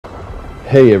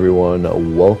Hey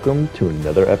everyone, welcome to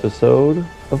another episode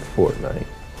of Fortnite.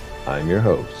 I'm your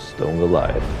host, Stone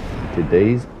Goliath.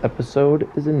 Today's episode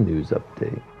is a news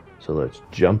update. So let's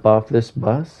jump off this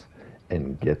bus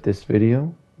and get this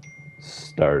video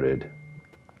started.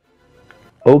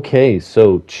 Okay,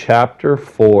 so Chapter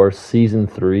 4, Season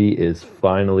 3 is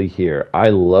finally here. I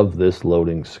love this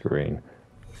loading screen.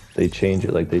 They change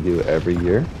it like they do every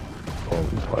year. Oh,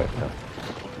 be quiet now.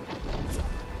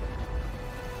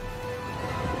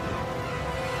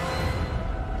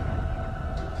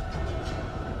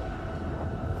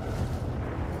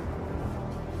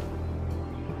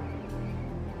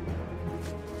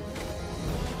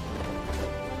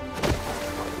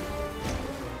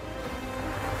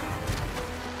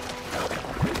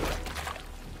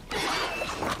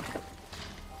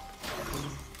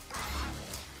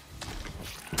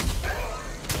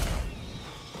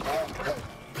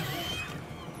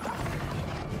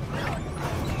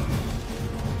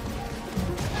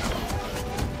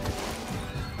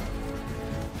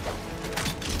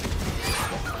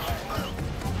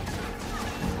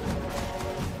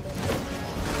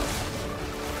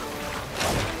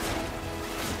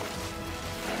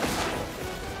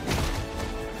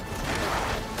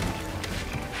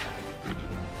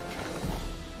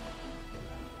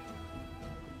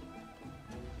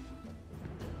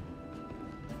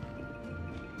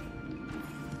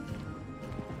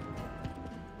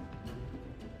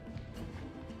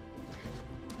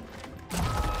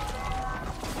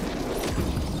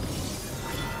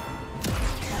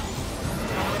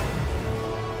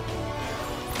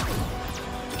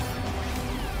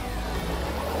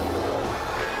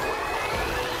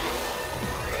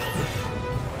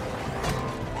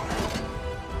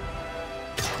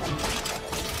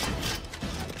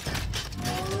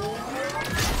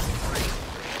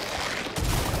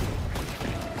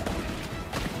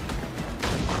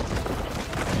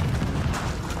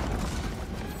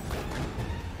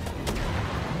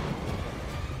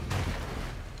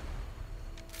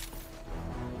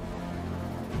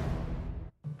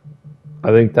 I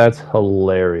think that's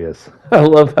hilarious. I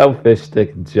love how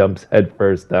Fishstick jumps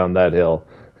headfirst down that hill.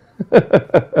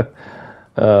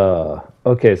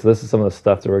 Okay, so this is some of the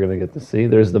stuff that we're going to get to see.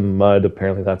 There's the mud.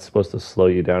 Apparently that's supposed to slow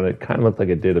you down. It kind of looked like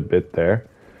it did a bit there.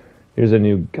 Here's a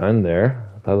new gun there.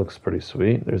 That looks pretty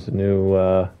sweet. There's a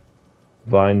new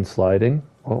vine sliding.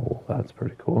 Oh, that's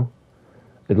pretty cool.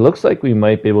 It looks like we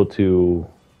might be able to,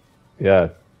 yeah,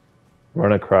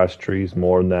 run across trees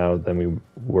more now than we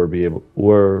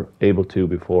were able to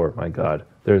before. My God,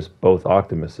 there's both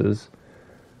octopuses.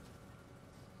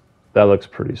 That looks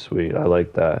pretty sweet. I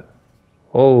like that.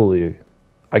 Holy,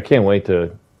 I can't wait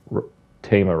to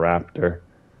tame a raptor.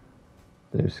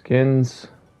 New skins.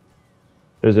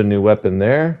 There's a new weapon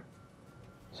there.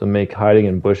 So make hiding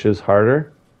in bushes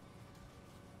harder.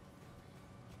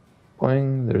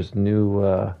 Boing. There's new,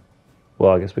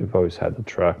 well, I guess we've always had the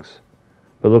trucks.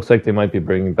 But it looks like they might be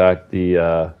bringing back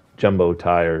the jumbo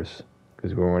tires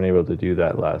because we weren't able to do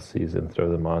that last season,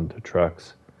 throw them onto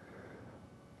trucks.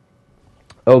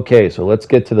 Okay, so let's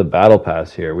get to the battle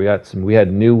pass here. We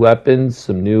had new weapons,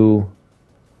 some new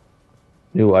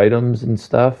items and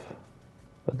stuff.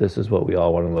 But this is what we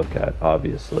all want to look at,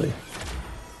 obviously.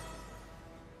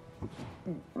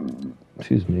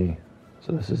 Excuse me.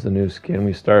 So this is the new skin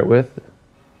we start with.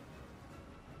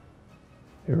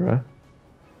 Here,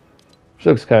 which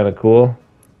looks kind of cool.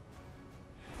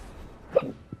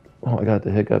 Oh, I got the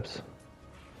hiccups.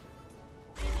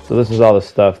 So this is all the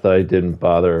stuff that I didn't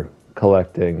bother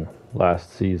collecting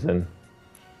last season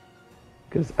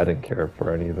because I didn't care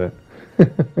for any of it.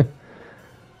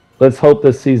 Let's hope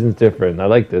this season's different. I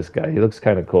like this guy. He looks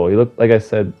kind of cool. He looked, like I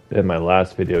said in my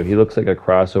last video, he looks like a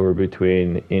crossover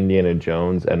between Indiana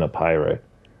Jones and a pirate.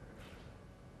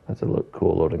 That's a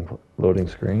cool loading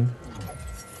screen.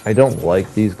 I don't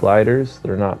like these gliders.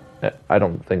 They're not, I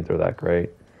don't think they're that great.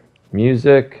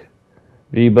 Music,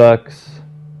 V-Bucks,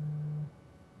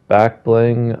 back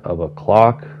bling of a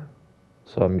clock.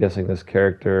 So I'm guessing this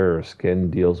character or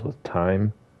skin deals with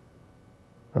time.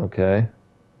 Okay.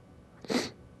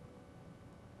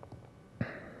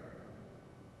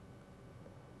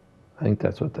 I think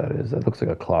that's what that is. That looks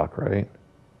like a clock, right?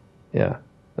 Yeah.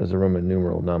 There's a Roman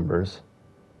numeral numbers.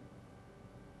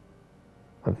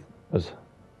 I was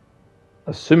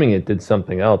assuming it did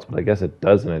something else, but I guess it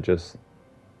doesn't. It just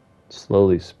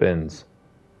slowly spins.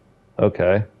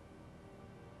 Okay.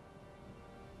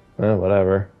 Well,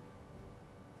 whatever.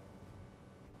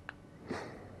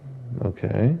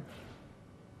 Okay.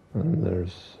 And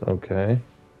there's, okay.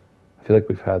 I feel like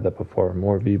we've had that before.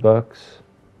 More V-Bucks.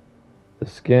 The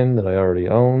skin that I already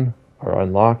own, or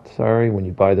unlocked, sorry, when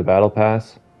you buy the Battle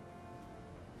Pass.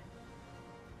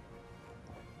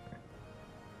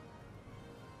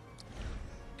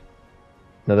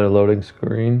 Another loading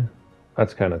screen.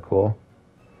 That's kind of cool.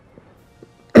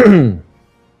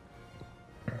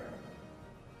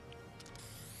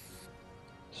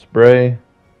 Spray.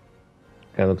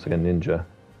 Kind of looks like a ninja.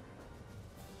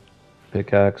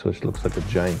 Pickaxe, which looks like a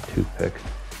giant toothpick.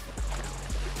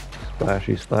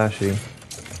 Splashy, splashy.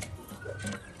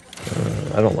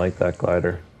 I don't like that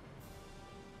glider.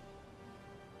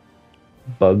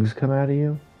 Bugs come out of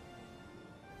you?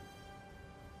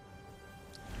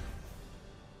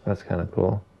 That's kind of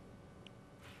cool.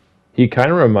 He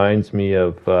kind of reminds me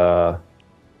of, I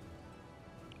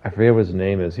forget what his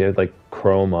name is. He had like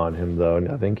chrome on him though, and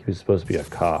I think he was supposed to be a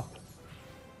cop.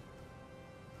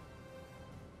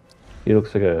 He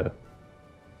looks like a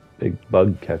big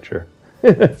bug catcher.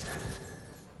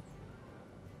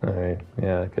 Alright,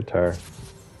 yeah, guitar.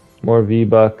 More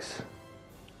V-Bucks.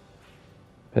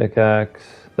 Pickaxe.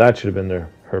 That should have been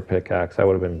her pickaxe. That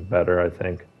would have been better, I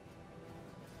think.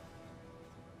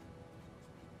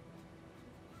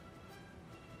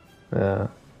 Yeah.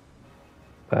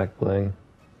 Back bling.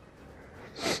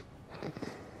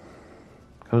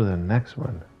 Go to the next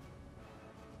one.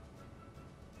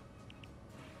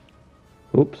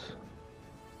 Oops.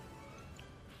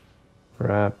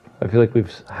 Wrap. I feel like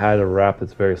we've had a wrap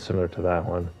that's very similar to that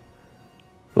one.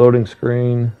 Loading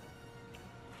screen.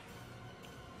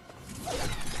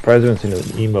 Surprised I haven't seen an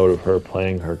emote of her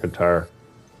playing her guitar.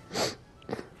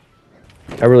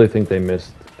 I really think they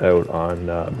missed out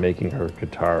on making her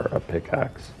guitar a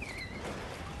pickaxe.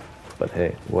 But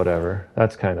hey, whatever.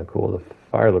 That's kind of cool. The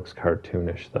fire looks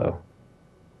cartoonish though.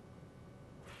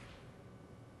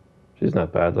 She's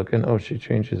not bad looking. Oh, she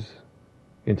changes.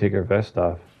 You can take her vest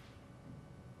off.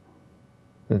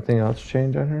 Anything else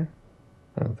change on her?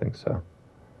 I don't think so.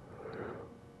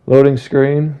 Loading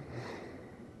screen.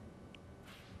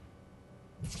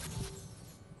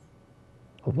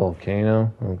 A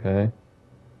volcano, okay.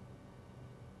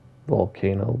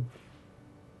 Volcano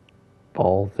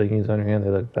ball thingies on your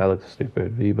hand. That looks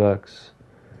stupid. V-Bucks.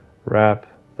 Wrap.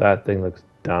 That thing looks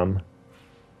dumb.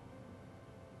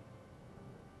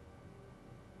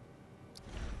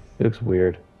 It looks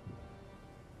weird.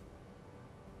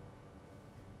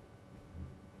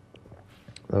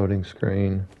 Loading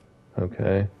screen.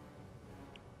 Okay.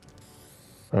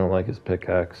 I don't like his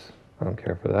pickaxe. I don't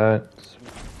care for that.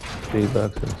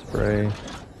 V-Bucks and spray.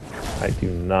 I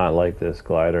do not like this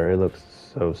glider. It looks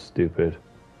so stupid.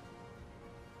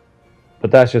 But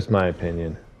that's just my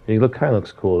opinion. He kind of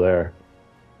looks cool there.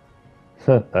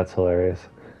 That's hilarious.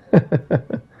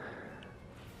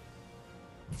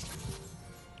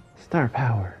 Star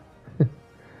power.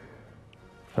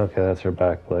 Okay, that's her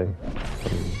back bling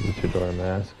from Luchador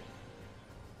Mask.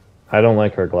 I don't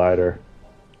like her glider.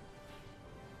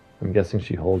 I'm guessing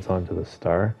she holds on to the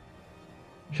star.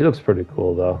 She looks pretty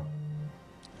cool though.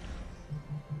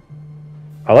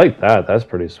 I like that. That's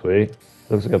pretty sweet.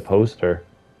 Looks like a poster.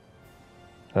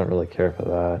 I don't really care for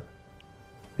that.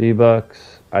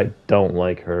 V-Bucks. I don't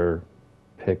like her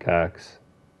pickaxe.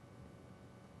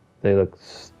 They look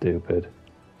stupid.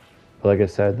 But like I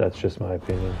said, that's just my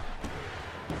opinion.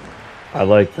 I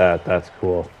like that. That's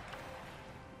cool.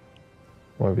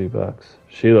 More V-Bucks.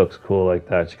 She looks cool like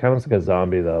that. She kind of looks like a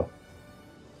zombie though.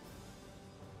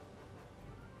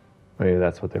 Maybe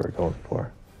that's what they were going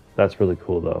for. That's really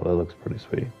cool though. That looks pretty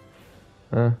sweet.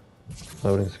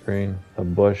 Loading screen. A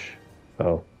bush.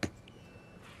 Oh.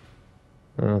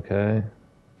 Okay.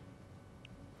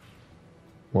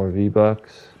 More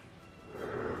V-Bucks.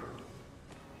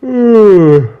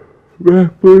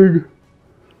 Back bling.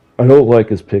 I don't like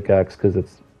his pickaxe because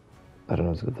it's, I don't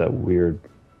know, it's got that weird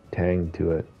tang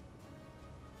to it.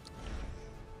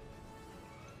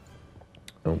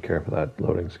 Don't care for that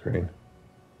loading screen.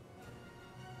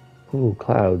 Ooh,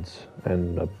 clouds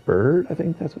and a bird. I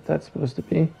think that's what that's supposed to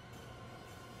be.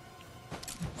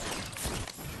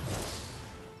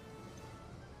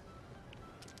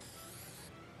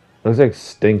 Looks like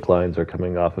stink lines are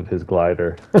coming off of his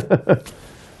glider.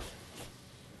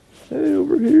 Hey,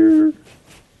 over here.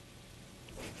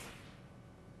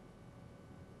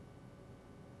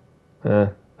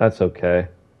 That's okay.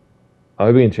 I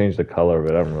hope we can change the color of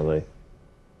it. I'm really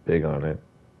big on it.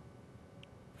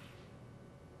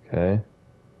 Okay.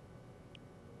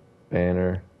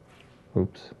 Banner.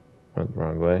 Oops. Went the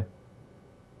wrong way.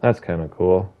 That's kind of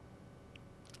cool.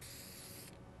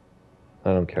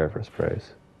 I don't care for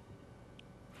sprays.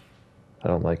 I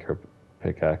don't like her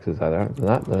pickaxes either.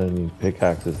 Not many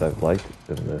pickaxes I've liked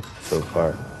in this so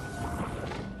far.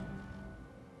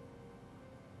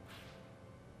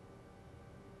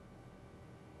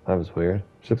 That was weird.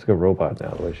 She looks like a robot now,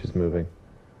 the way she's moving.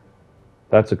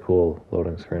 That's a cool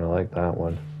loading screen. I like that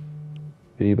one.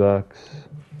 V-Bucks.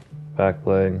 Back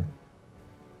bling.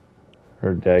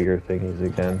 Her dagger thingies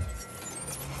again.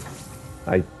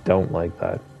 I don't like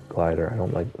that glider. I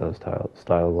don't like those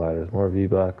style gliders. More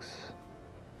V-Bucks.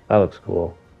 That looks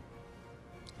cool.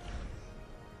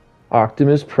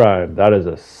 Optimus Prime. That is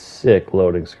a sick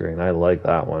loading screen. I like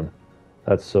that one.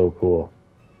 That's so cool.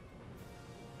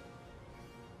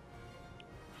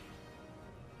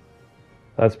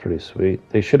 That's pretty sweet.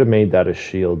 They should have made that a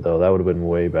shield, though. That would have been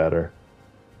way better.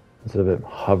 Instead of it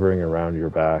hovering around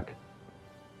your back.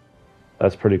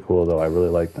 That's pretty cool, though. I really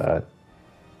like that.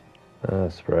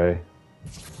 Spray.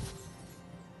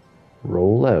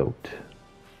 Roll out.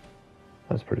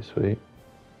 That's pretty sweet.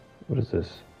 What is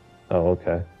this? Oh,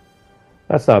 okay.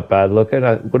 That's not bad looking.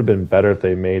 It would have been better if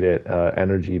they made it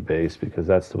energy based, because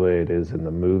that's the way it is in the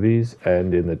movies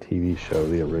and in the TV show,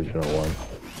 the original one.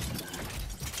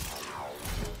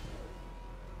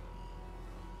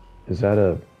 Is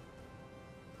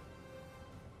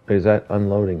that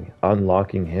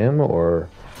unlocking him, or?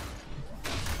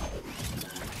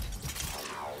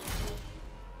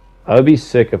 I would be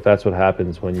sick if that's what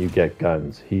happens when you get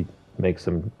guns. He makes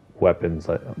some weapons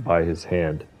by his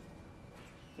hand.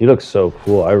 He looks so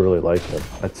cool. I really like him.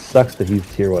 It sucks that he's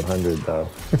tier 100 though.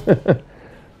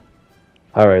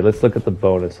 All right, let's look at the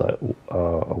bonus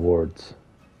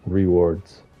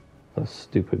rewards. Those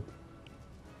stupid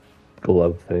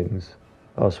glove things.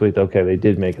 Oh, sweet. Okay, they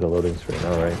did make it a loading screen.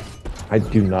 All right. I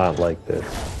do not like this.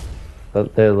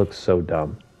 That looks so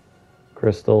dumb.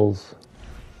 Crystals.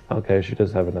 Okay, she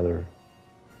does have another.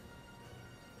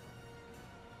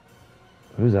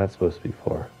 Who's that supposed to be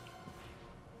for?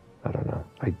 I don't know.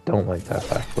 I don't like that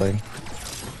back bling.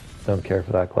 Don't care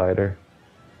for that glider.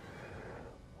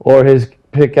 Or his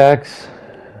pickaxe.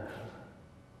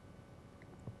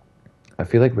 I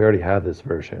feel like we already have this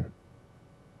version.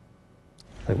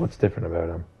 Like, what's different about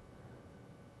him?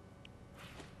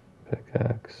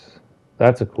 Pickaxe.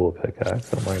 That's a cool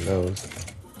pickaxe. I don't mind those.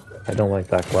 I don't like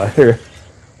that glider.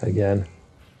 Again.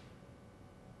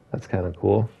 That's kind of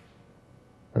cool.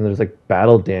 And there's like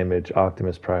battle damage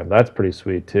Optimus Prime. That's pretty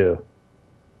sweet too.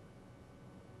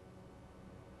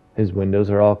 His windows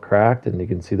are all cracked and you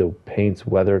can see the paint's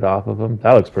weathered off of them.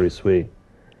 That looks pretty sweet.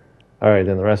 Alright,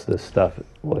 then the rest of this stuff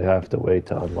we'll have to wait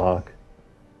to unlock.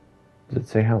 Does it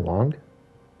say how long?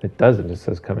 It doesn't. It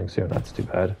says coming soon. That's too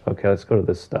bad. Okay, let's go to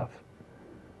this stuff.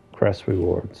 Crest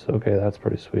rewards. Okay, that's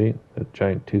pretty sweet. A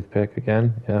giant toothpick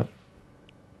again. Yep.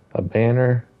 A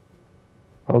banner.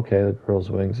 Okay, the girl's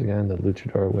wings again. The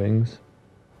luchador wings.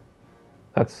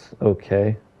 That's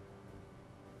okay.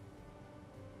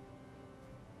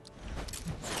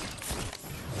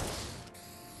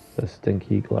 The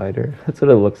stinky glider. That's what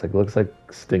it looks like. It looks like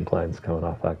stink lines coming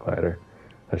off that glider.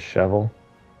 A shovel.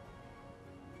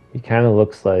 He kind of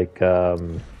looks like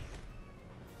the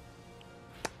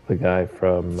guy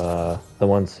from the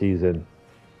one season,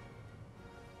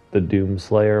 the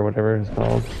Doomslayer or whatever it's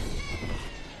called.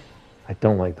 I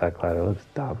don't like that glider. It looks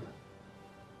dumb.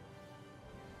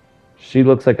 She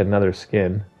looks like another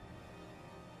skin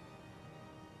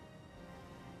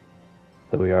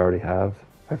that we already have.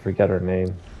 I forget her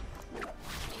name.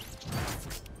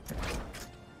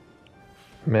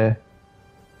 Meh.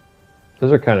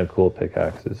 Those are kind of cool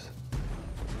pickaxes.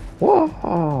 Whoa,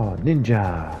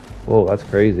 ninja. Whoa, that's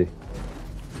crazy.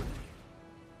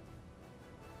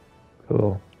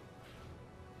 Cool.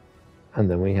 And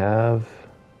then we have...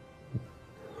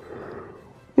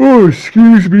 Oh,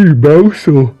 excuse me,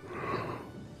 Mousel.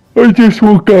 I just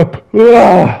woke up.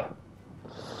 Ah!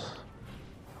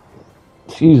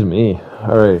 Excuse me.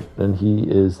 Alright, then he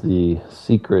is the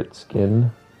secret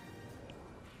skin.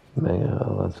 Man,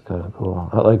 oh, that's kind of cool.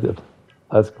 I like it.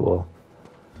 That's cool.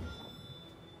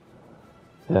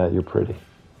 Yeah, you're pretty.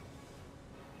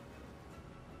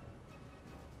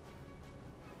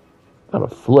 Got a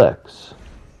flex.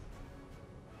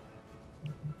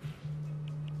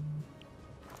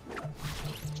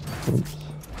 Oops.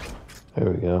 There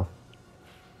we go.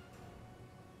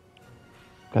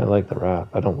 Kind of like the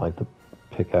wrap. I don't like the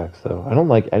pickaxe, though. I don't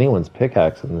like anyone's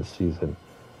pickaxe in this season.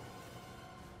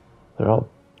 They're all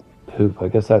poop. I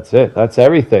guess that's it. That's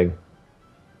everything.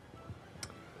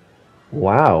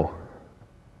 Wow.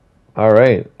 All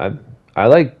right. I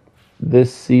like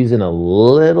this season a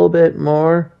little bit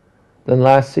more than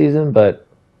last season,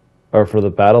 or for the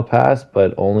Battle Pass,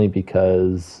 but only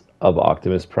because of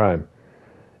Optimus Prime.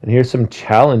 And here's some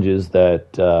challenges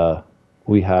that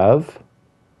we have.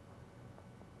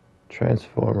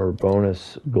 Transformer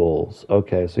bonus goals.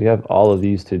 Okay, so you have all of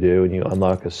these to do, and you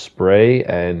unlock a spray,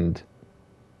 and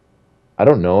I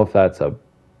don't know if that's a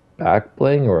back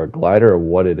bling or a glider or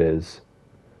what it is.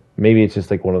 Maybe it's just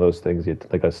like one of those things,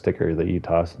 like a sticker that you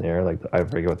toss in the air. Like I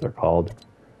forget what they're called.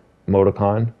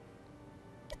 Emoticon.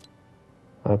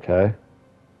 Okay.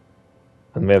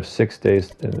 And we have 6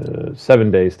 days,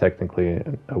 7 days technically,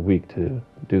 a week to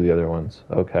do the other ones.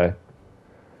 Okay.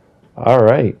 All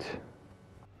right.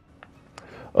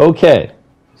 Okay.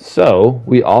 So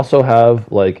we also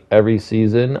have, like every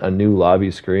season, a new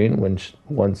lobby screen.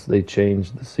 Once they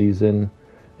change the season,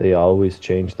 they always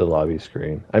change the lobby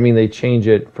screen. I mean, they change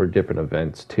it for different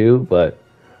events too, but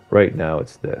right now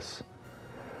it's this.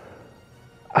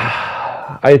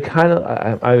 I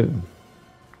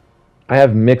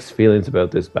have mixed feelings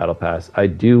about this battle pass. I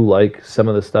do like some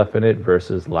of the stuff in it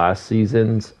versus last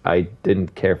season's. I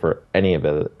didn't care for any of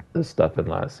the stuff in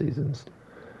last season's.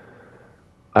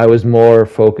 I was more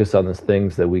focused on the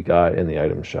things that we got in the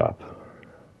item shop.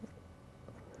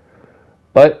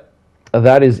 But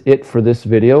that is it for this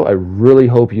video. I really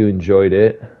hope you enjoyed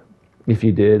it. If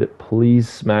you did, please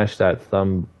smash that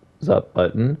thumbs up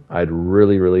button. I'd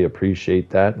really appreciate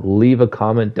that. Leave a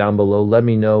comment down below. Let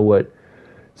me know what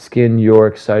skin you're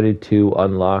excited to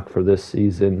unlock for this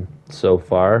season so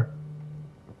far.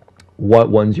 What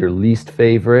one's your least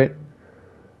favorite?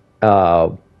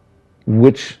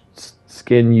 Which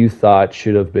skin you thought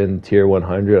should have been tier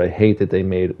 100. I hate that they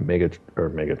made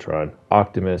Megatron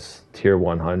Optimus tier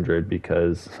 100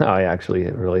 because I actually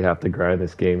really have to grind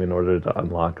this game in order to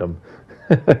unlock them.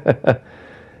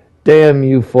 Damn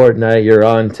you, Fortnite, you're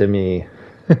on to me.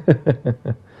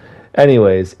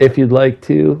 Anyways, if you'd like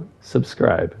to,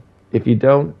 subscribe. If you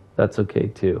don't, that's okay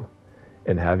too.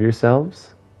 And have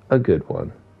yourselves a good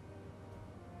one.